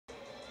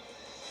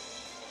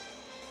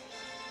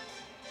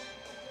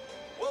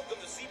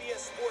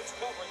CBS Sports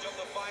coverage of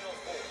the Final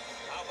Four.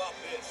 How about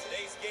this?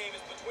 Today's game is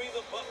between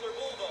the Butler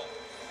Bulldogs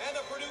and the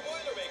Purdue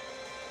Boilermakers.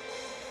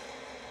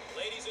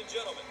 Ladies and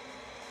gentlemen,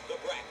 the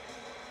bracket.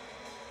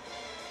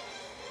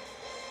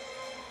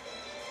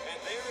 And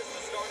there is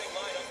the starting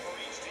lineup for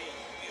each team.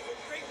 We have a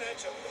great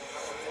matchup in the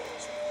Power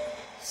Fours.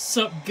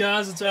 Sup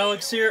guys, it's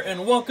Alex here,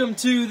 and welcome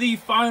to the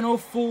Final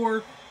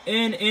Four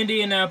in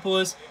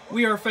Indianapolis.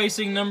 We are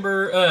facing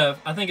I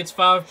think it's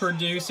 5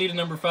 Purdue, seeded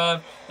number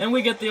 5, and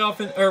we get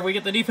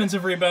the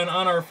defensive rebound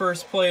on our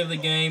first play of the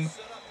game.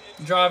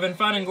 Driving,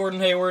 finding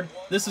Gordon Hayward.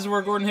 This is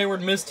where Gordon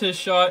Hayward missed his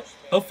shot.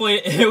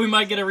 Hopefully, we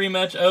might get a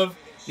rematch of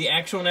the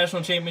actual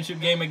national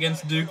championship game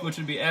against Duke, which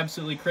would be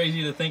absolutely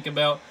crazy to think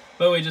about.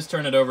 But we just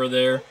turn it over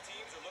there.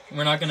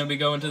 We're not going to be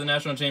going to the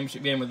national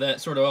championship game with that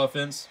sort of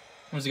offense.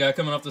 There's a guy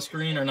coming off the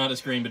screen, or not a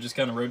screen, but just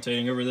kind of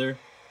rotating over there.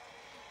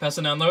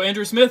 Passing down low.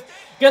 Andrew Smith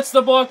gets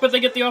the block, but they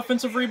get the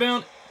offensive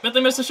rebound. But they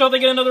miss a shot. They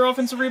get another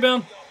offensive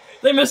rebound.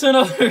 They miss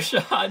another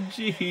shot.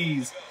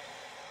 Jeez.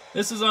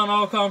 This is on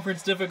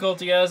all-conference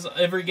difficulty, as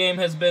every game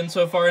has been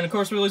so far. And, of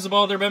course, we lose the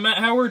ball there by Matt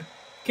Howard.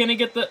 Can he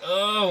get the...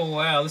 Oh,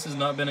 wow. This has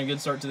not been a good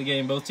start to the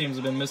game. Both teams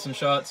have been missing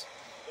shots.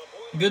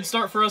 Good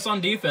start for us on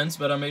defense,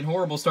 but I mean,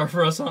 horrible start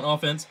for us on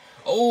offense.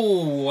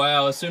 Oh,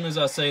 wow. As soon as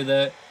I say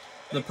that,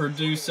 the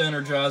Purdue center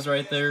drives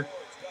right there.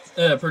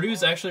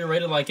 Purdue's actually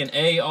rated like an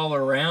A all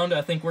around.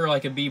 I think we're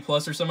like a B+ or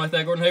something like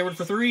that. Gordon Hayward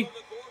for 3.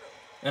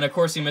 And, of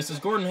course, he misses.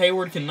 Gordon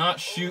Hayward cannot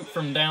shoot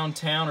from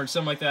downtown or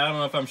something like that. I don't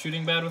know if I'm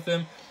shooting bad with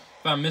him,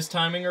 if I'm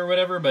mistiming or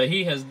whatever, but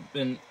he has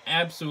been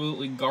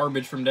absolutely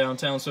garbage from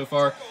downtown so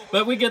far.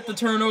 But we get the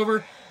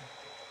turnover.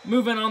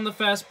 Moving on the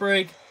fast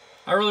break.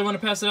 I really want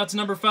to pass it out to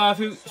number 5,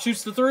 who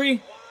shoots the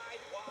 3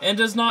 and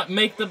does not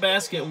make the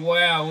basket.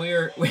 Wow,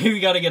 we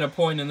got to get a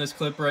point in this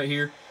clip right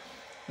here.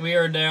 We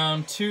are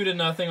down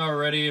 2-0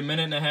 already. A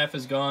minute and a half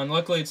is gone.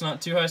 Luckily, it's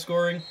not too high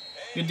scoring.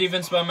 Good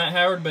defense by Matt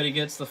Howard, but he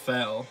gets the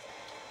foul.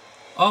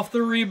 Off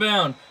the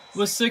rebound,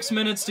 with 6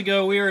 minutes to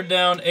go, we are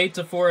down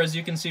 8-4, as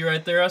you can see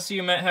right there. I see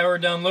you, Matt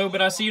Howard, down low,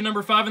 but I see you,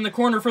 number 5, in the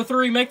corner for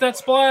 3. Make that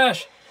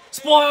splash.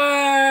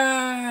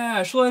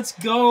 Splash! Let's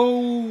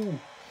go.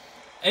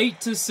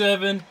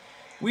 8-7.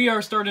 We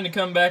are starting to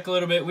come back a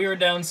little bit. We are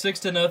down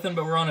 6-0,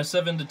 but we're on a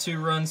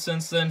 7-2 run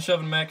since then.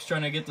 Shoving Max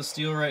trying to get the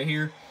steal right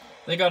here.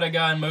 They got a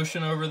guy in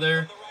motion over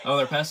there. Oh,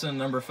 they're passing to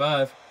number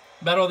 5.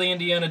 Battle of the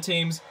Indiana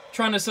teams,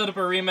 trying to set up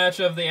a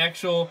rematch of the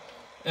actual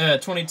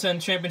 2010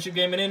 championship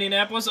game in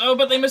Indianapolis. Oh,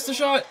 but they missed the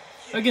shot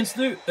against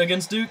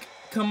Duke.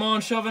 Come on,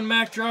 Shoving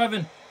Mac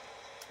driving.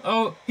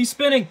 Oh, he's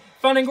spinning.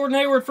 Finding Gordon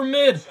Hayward from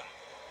mid.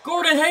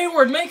 Gordon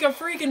Hayward, make a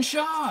freaking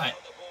shot.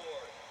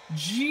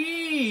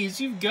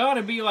 Jeez, you've got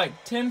to be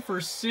like 10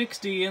 for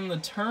 60 in the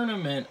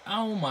tournament.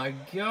 Oh my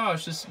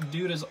gosh, this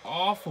dude is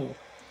awful.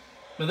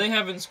 But they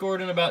haven't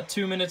scored in about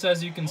 2 minutes,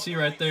 as you can see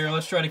right there.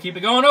 Let's try to keep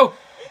it going. Oh,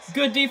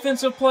 good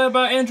defensive play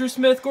by Andrew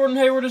Smith. Gordon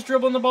Hayward is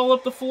dribbling the ball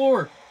up the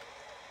floor.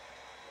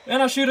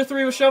 And I shoot a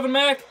 3 with Shoving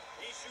Mac.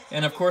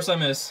 And, of course, I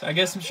miss. I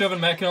guess Shoving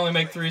Mac can only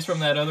make 3s from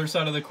that other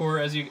side of the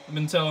court, as you've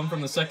been telling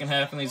from the second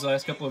half in these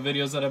last couple of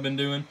videos that I've been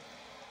doing.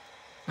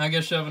 I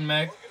guess Shoving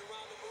Mac,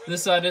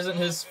 this side isn't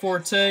his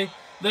forte.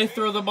 They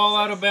throw the ball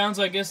out of bounds.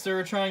 I guess they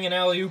were trying an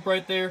alley-oop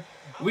right there.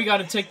 We got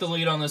to take the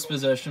lead on this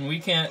possession. We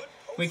can't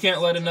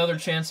let another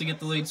chance to get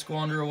the lead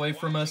squander away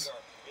from us.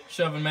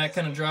 Shoving Mac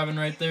kind of driving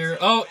right there.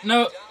 Oh,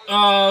 no.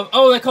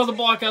 Oh, they called the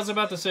block. I was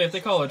about to say, if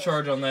they call a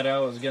charge on that, I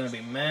was going to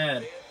be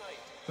mad.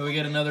 But we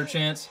get another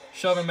chance.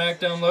 Shoving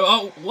Mac down low.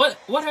 Oh,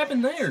 what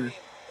happened there?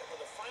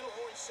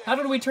 How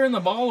did we turn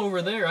the ball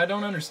over there? I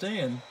don't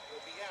understand.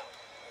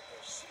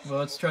 Well,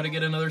 let's try to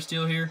get another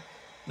steal here.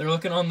 They're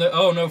looking on the...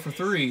 Oh, no, for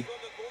 3.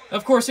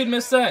 Of course, he'd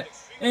missed that.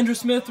 Andrew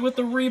Smith with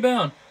the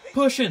rebound.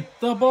 Pushing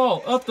the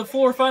ball up the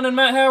floor, finding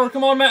Matt Howard.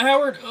 Come on, Matt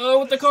Howard. Oh,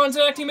 with the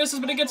contact, he misses,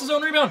 but he gets his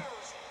own rebound.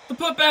 The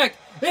putback.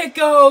 It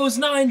goes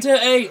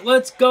 9-8.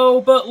 Let's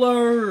go,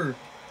 Butler.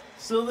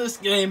 So this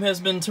game has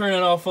been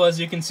turning awful, as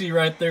you can see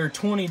right there.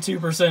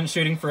 22%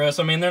 shooting for us.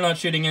 I mean, they're not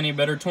shooting any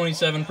better.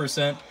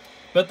 27%.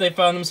 But they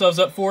found themselves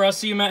up 4. I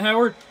see you, Matt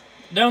Howard.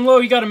 Down low,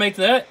 you got to make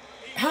that.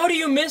 How do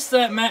you miss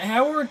that, Matt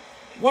Howard?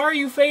 Why are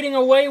you fading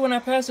away when I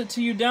pass it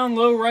to you down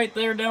low right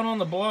there, down on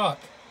the block?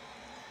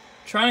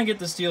 Trying to get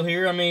the steal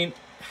here. I mean,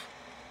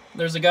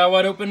 there's a guy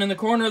wide open in the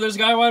corner. There's a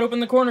guy wide open in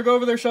the corner. Go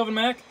over there, Shoving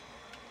Mac.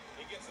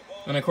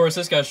 And, of course,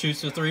 this guy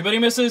shoots the 3, but he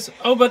misses.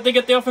 Oh, but they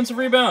get the offensive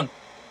rebound.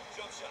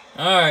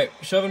 All right,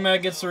 Shoving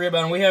Mac gets the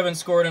rebound. We haven't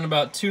scored in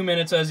about 2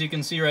 minutes, as you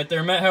can see right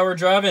there. Matt Howard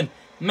driving.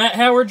 Matt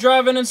Howard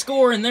driving and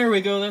scoring. There we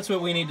go. That's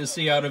what we need to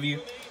see out of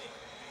you.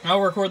 I'll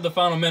record the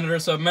final minute or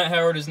so. Matt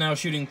Howard is now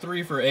shooting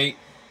 3 for 8.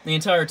 The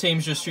entire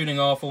team's just shooting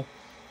awful.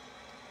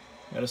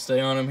 Got to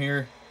stay on him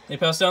here. They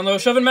pass down low.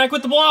 Shoving Mac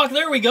with the block.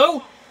 There we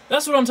go.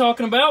 That's what I'm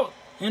talking about.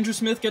 Andrew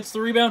Smith gets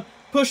the rebound.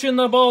 Pushing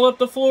the ball up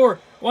the floor.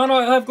 Why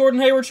not have Gordon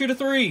Hayward shoot a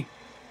 3?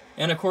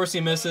 And, of course,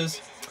 he misses.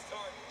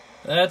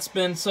 That's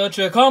been such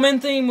a common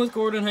theme with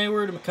Gordon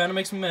Hayward. It kind of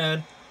makes me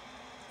mad.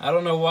 I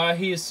don't know why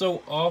he is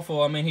so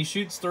awful. I mean, he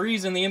shoots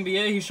 3s in the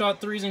NBA. He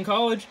shot 3s in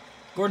college.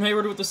 Gordon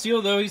Hayward with the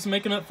steal, though. He's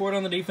making up for it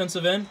on the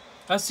defensive end.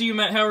 I see you,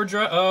 Matt Howard.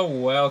 Oh,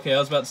 wow. Okay, I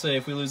was about to say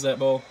if we lose that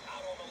ball.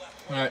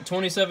 All right,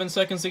 27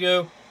 seconds to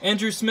go.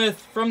 Andrew Smith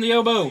from the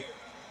elbow.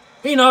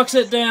 He knocks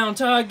it down.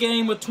 Tie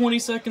game with 20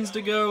 seconds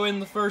to go in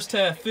the first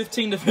half.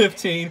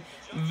 15-15.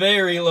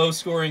 Very low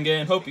scoring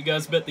game. Hope you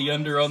guys bet the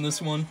under on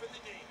this one.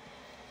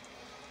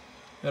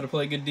 Got to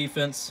play good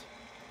defense.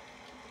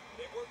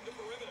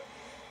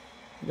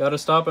 Got to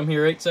stop him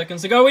here. 8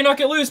 seconds to go. We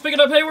knock it loose. Pick it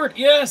up, Hayward.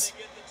 Yes.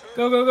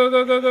 Go, go, go,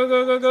 go, go, go,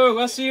 go, go, go.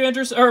 I see you,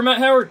 Andrew, or Matt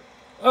Howard.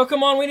 Oh,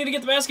 come on. We need to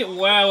get the basket.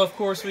 Wow, of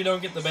course we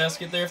don't get the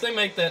basket there. If they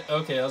make that,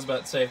 okay, I was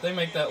about to say, if they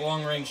make that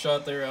long-range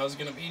shot there, I was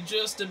going to be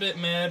just a bit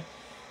mad.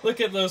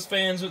 Look at those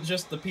fans with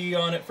just the P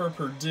on it for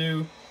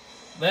Purdue.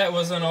 That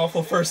was an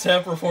awful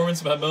first-half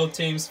performance by both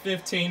teams,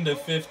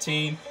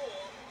 15-15.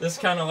 This is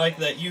kind of like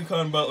that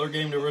UConn-Butler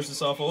game that was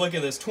just awful. Look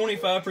at this,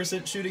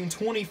 25% shooting,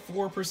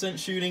 24%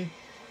 shooting.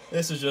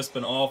 This has just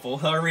been awful.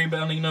 Our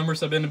rebounding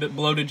numbers have been a bit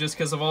bloated just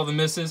because of all the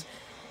misses.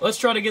 Let's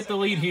try to get the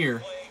lead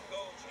here.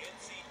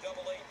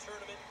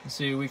 Let's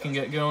see if we can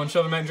get going.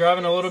 Shoving Mac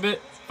driving a little bit.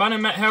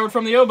 Finding Matt Howard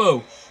from the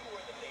elbow.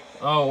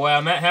 Oh,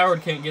 wow. Matt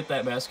Howard can't get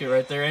that basket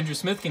right there. Andrew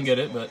Smith can get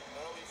it, but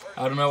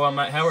I don't know why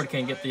Matt Howard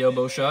can't get the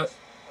elbow shot.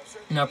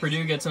 Now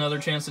Purdue gets another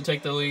chance to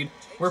take the lead.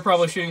 We're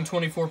probably shooting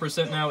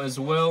 24% now as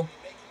well.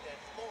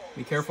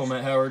 Be careful,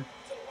 Matt Howard.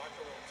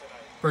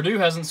 Purdue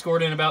hasn't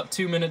scored in about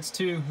 2 minutes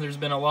too. There's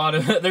been a lot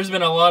of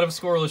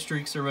scoreless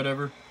streaks or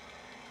whatever.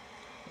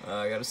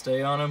 I got to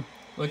stay on him.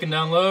 Looking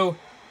down low.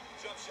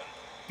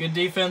 Good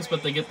defense,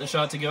 but they get the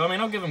shot to go. I mean,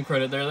 I'll give them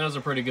credit there. That was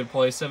a pretty good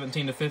play,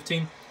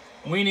 17-15.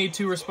 We need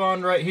to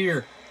respond right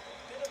here.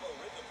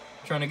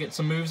 Trying to get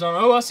some moves on.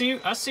 Oh, I see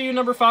you. I see you,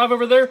 number 5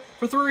 over there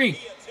for 3.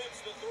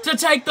 To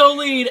take the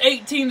lead,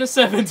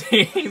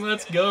 18-17.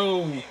 Let's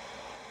go.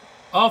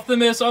 Off the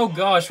miss. Oh,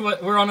 gosh.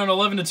 We're on an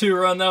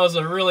 11-2 run. That was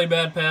a really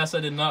bad pass. I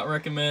did not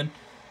recommend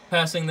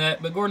passing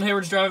that. But Gordon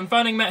Hayward's driving.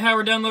 Finding Matt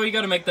Howard down low. You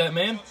got to make that,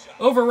 man.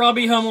 Over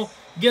Robbie Hummel.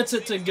 Gets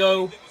it to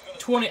go.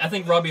 I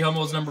think Robbie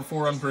Hummel is number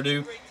 4 on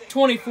Purdue.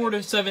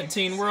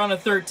 24-17. We're on a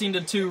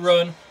 13-2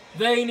 run.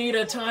 They need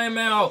a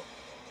timeout.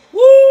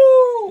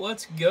 Woo!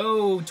 Let's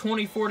go.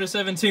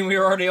 24-17. We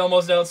were already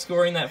almost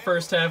outscoring that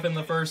first half in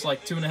the first,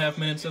 2.5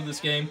 minutes of this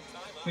game.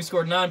 We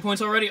scored 9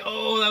 points already.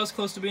 Oh, that was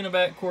close to being a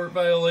backcourt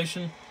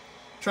violation.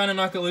 Trying to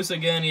knock it loose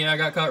again. Yeah, I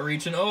got caught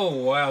reaching. Oh,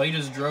 wow. He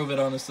just drove it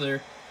on us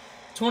there.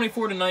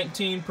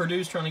 24-19.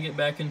 Purdue's trying to get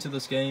back into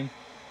this game.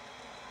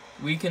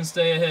 We can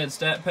stay ahead.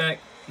 Stat Pack.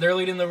 They're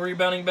leading the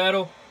rebounding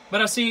battle.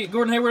 But I see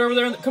Gordon Hayward over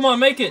there. Come on,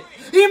 make it.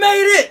 He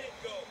made it!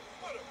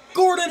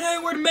 Gordon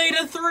Hayward made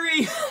a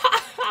 3.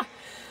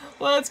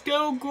 Let's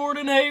go,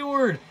 Gordon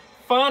Hayward.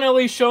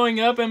 Finally showing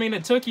up. I mean,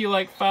 it took you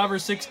 5 or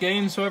 6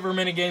 games, however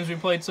many games we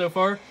played so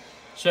far.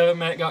 Shove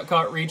Matt got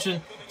caught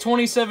reaching.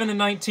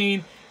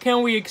 27-19.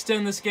 Can we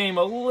extend this game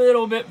a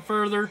little bit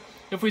further?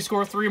 If we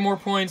score 3 more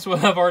points, we'll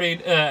have already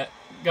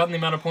gotten the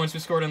amount of points we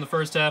scored in the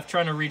first half.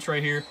 Trying to reach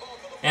right here.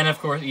 And, of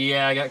course,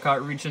 yeah, I got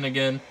caught reaching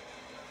again.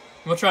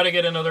 We'll try to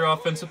get another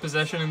offensive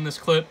possession in this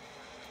clip.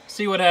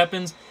 See what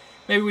happens.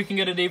 Maybe we can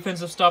get a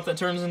defensive stop that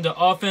turns into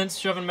offense.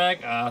 Shoving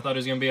back. I thought he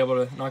was going to be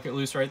able to knock it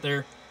loose right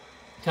there.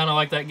 Kind of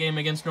like that game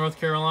against North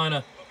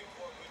Carolina.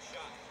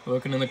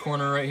 Looking in the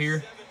corner right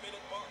here.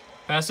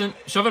 Passing.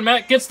 Shoving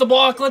Matt. Gets the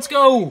block. Let's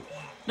go.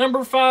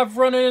 Number 5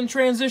 running in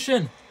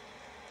transition.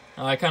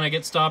 I kind of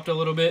get stopped a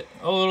little bit.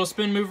 Oh, a little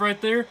spin move right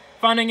there.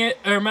 Finding it.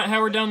 Matt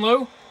Howard down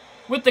low.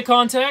 With the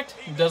contact.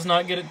 Does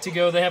not get it to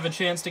go. They have a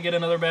chance to get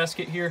another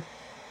basket here.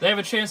 They have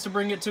a chance to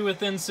bring it to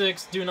within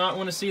 6. Do not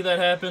want to see that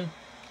happen.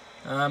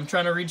 I'm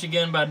trying to reach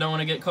again, but I don't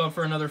want to get called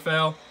for another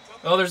foul.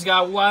 Oh, there's a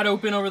guy wide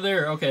open over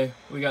there. Okay,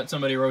 we got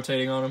somebody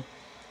rotating on him.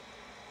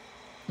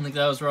 I think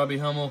that was Robbie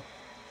Hummel.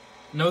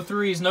 No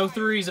threes, no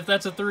threes. If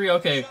that's a 3,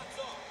 okay.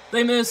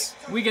 They miss.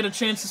 We get a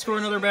chance to score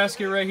another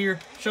basket right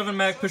here. Shoving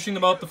Mac, pushing the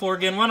ball up the floor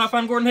again. Why not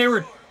find Gordon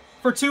Hayward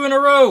for 2 in a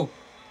row?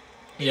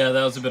 Yeah,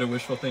 that was a bit of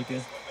wishful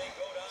thinking.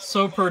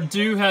 So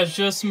Purdue has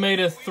just made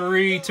a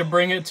 3 to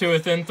bring it to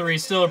within 3.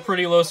 Still a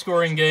pretty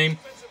low-scoring game.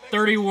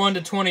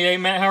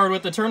 31-28. Matt Howard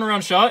with the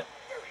turnaround shot.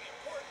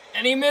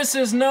 And he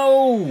misses.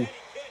 No!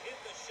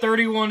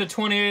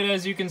 31-28,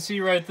 as you can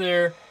see right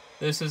there.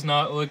 This is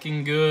not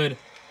looking good.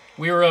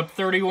 We were up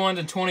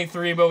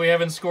 31-23, but we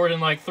haven't scored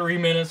in 3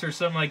 minutes or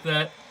something like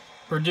that.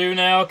 Purdue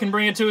now can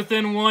bring it to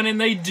within 1,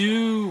 and they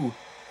do.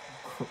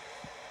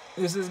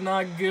 This is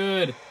not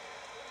good.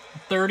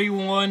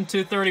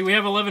 31-30. We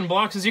have 11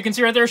 blocks, as you can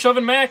see right there.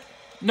 Shoving Mac.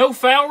 No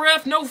foul,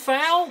 ref. No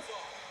foul.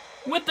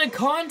 With the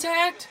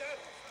contact.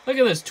 Look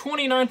at this.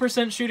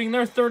 29% shooting.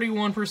 They're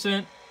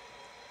 31%.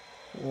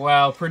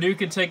 Wow. Purdue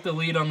could take the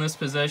lead on this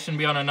possession,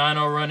 be on a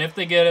 9-0 run. If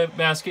they get a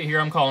basket here,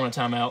 I'm calling a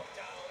timeout.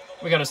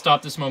 We got to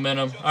stop this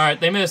momentum. All right,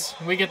 they miss.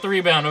 We get the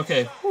rebound.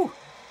 Okay. Whew.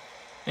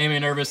 Made me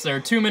nervous there.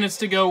 2 minutes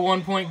to go.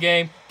 1-point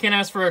game. Can't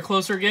ask for a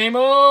closer game.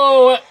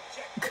 Oh,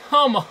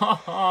 come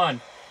on.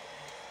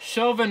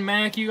 Shoving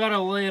Mac, you got to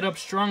lay it up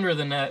stronger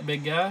than that,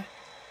 big guy.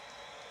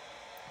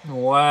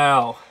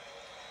 Wow.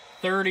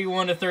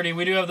 31-30.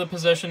 We do have the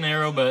possession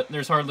arrow, but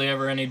there's hardly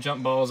ever any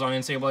jump balls on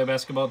NCAA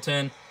Basketball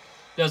 10.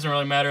 Doesn't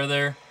really matter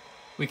there.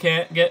 We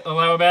can't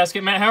allow a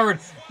basket. Matt Howard,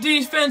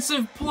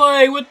 defensive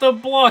play with the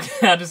block.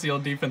 I just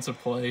yelled defensive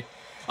play.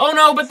 Oh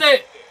no, but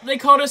they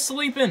caught us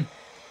sleeping.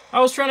 I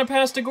was trying to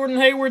pass to Gordon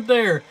Hayward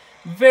there.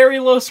 Very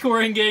low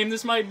scoring game.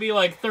 This might be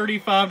like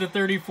 35 to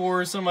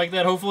 34 or something like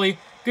that. Hopefully,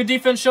 good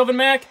defense, Shelvin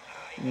Mack.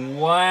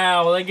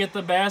 Wow, they get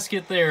the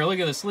basket there. Look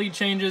at this, lead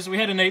changes. We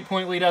had an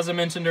 8-point lead, as I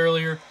mentioned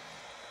earlier.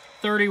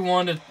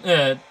 31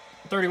 to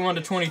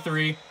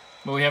 23,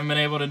 but we haven't been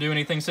able to do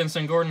anything since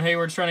then. Gordon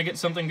Hayward's trying to get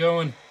something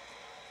going.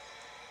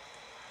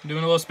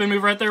 Doing a little spin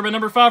move right there, but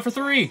number 5 for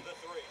 3.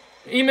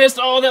 He missed.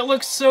 Oh, that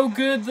looks so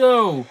good,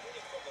 though.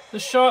 The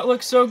shot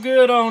looks so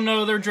good. Oh,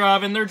 no, they're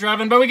driving,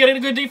 but we get a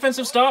good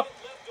defensive stop.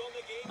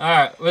 All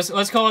right,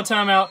 let's call a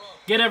timeout.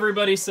 Get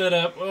everybody set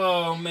up.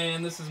 Oh,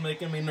 man, this is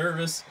making me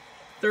nervous.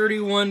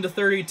 31 to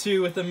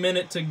 32 with a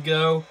minute to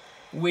go.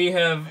 We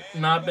have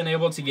not been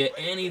able to get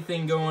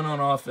anything going on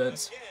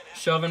offense.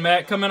 Shelvin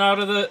Mack coming out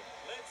of the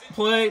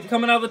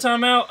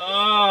timeout.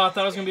 Oh, I thought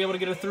I was going to be able to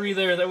get a 3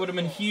 there. That would have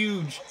been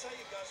huge.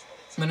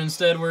 And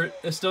instead, we're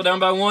still down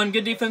by 1.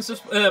 Good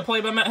defensive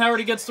play by Matt Howard.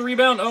 He gets the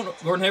rebound. Oh, no,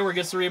 Gordon Hayward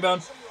gets the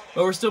rebound.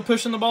 But we're still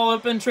pushing the ball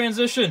up in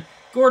transition.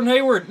 Gordon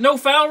Hayward, no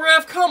foul,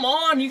 ref. Come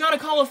on, you got to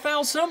call a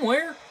foul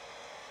somewhere.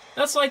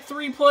 That's like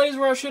 3 plays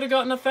where I should have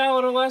gotten a foul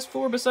out of the last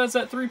 4 besides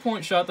that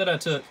 3-point shot that I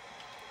took.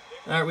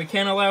 All right, we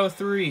can't allow a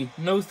 3.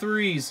 No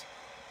 3s.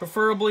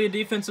 Preferably a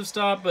defensive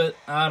stop, but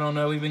I don't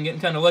know. We've been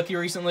getting kind of lucky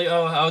recently.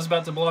 Oh, I was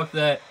about to block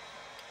that.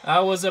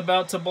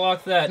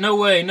 No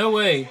way, no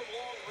way.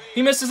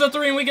 He misses a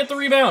 3 and we get the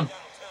rebound.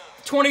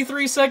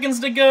 23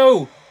 seconds to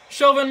go.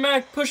 Shelvin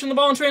Mack pushing the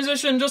ball in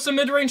transition. Just a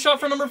mid-range shot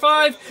for number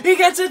 5. He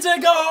gets it to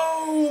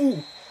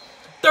go!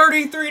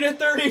 33 to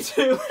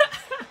 32.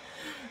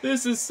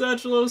 This is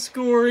such low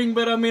scoring,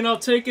 but I mean, I'll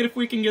take it if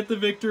we can get the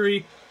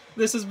victory.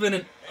 This has been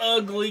an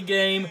ugly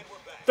game.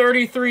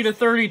 33 to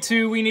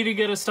 32. We need to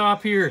get a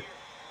stop here.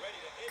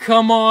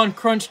 Come on,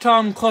 crunch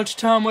time, clutch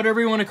time, whatever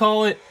you want to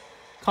call it.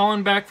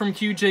 Calling back from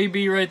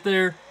QJB right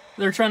there.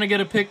 They're trying to get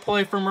a pick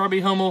play from Robbie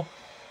Hummel.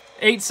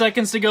 8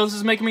 seconds to go. This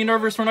is making me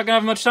nervous. We're not going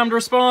to have much time to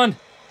respond.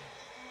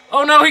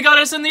 Oh no, he got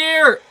us in the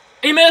air.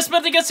 He missed,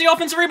 but he gets the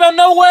offensive rebound.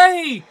 No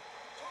way!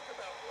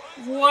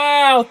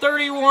 Wow,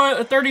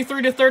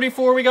 33 to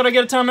 34. We got to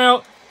get a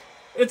timeout.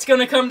 It's going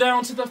to come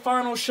down to the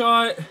final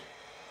shot.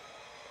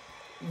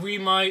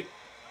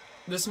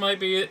 This might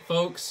be it,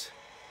 folks.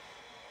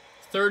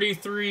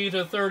 33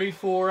 to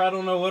 34. I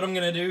don't know what I'm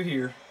going to do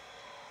here.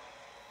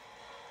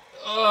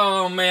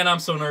 Oh, man, I'm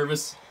so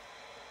nervous.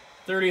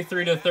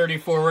 33 to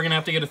 34. We're going to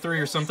have to get a 3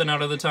 or something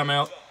out of the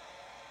timeout.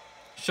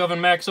 Shelvin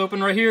Mack's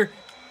open right here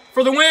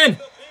for the win.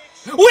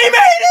 We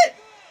made it!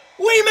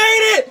 We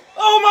made it!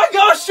 Oh, my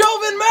gosh,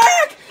 Shelvin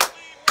Mack!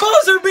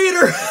 Buzzer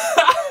beater!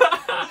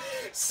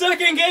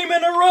 Second game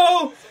in a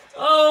row.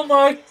 Oh,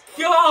 my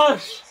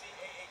gosh.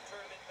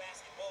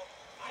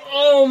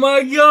 Oh,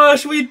 my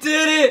gosh, we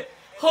did it.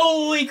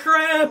 Holy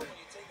crap.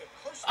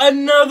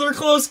 Another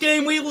close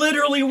game. We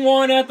literally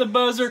won at the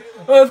buzzer.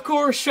 Of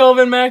course,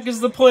 Shelvin Mack is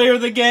the player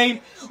of the game.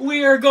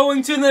 We are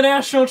going to the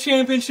national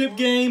championship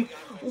game.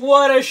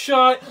 What a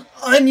shot.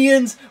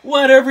 Onions,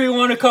 whatever you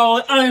want to call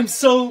it. I am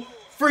so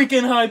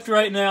freaking hyped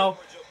right now.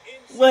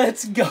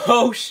 Let's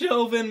go,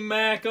 Shelvin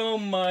Mack. Oh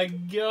my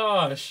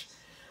gosh.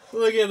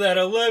 Look at that.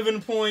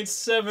 11 points,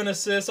 7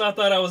 assists. I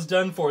thought I was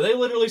done for. They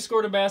literally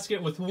scored a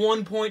basket with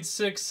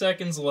 1.6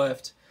 seconds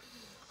left.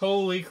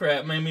 Holy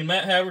crap, man. I mean,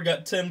 Matt Howard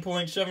got 10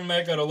 points. Shelvin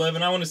Mack got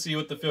 11. I want to see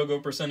what the field goal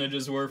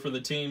percentages were for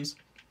the teams.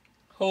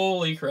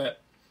 Holy crap.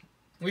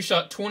 We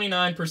shot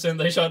 29%.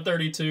 They shot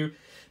 32%.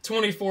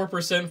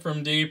 24%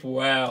 from deep.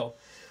 Wow.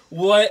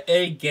 What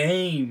a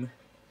game.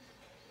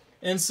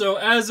 And so,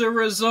 as a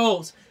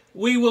result,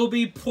 we will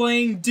be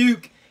playing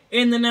Duke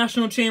in the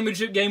national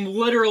championship game.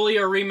 Literally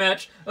a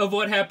rematch of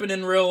what happened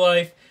in real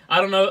life. I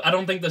don't know. I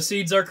don't think the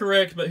seeds are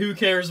correct, but who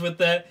cares with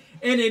that?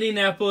 In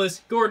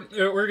Indianapolis, we're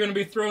going to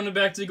be throwing it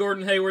back to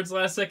Gordon Hayward's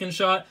last-second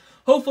shot.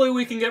 Hopefully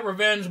we can get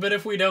revenge, but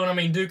if we don't, I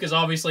mean, Duke is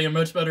obviously a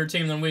much better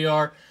team than we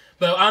are.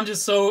 But I'm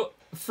just so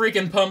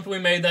freaking pumped we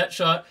made that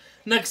shot.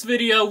 Next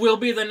video will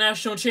be the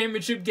national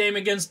championship game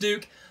against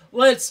Duke.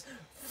 Let's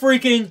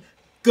freaking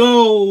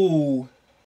go!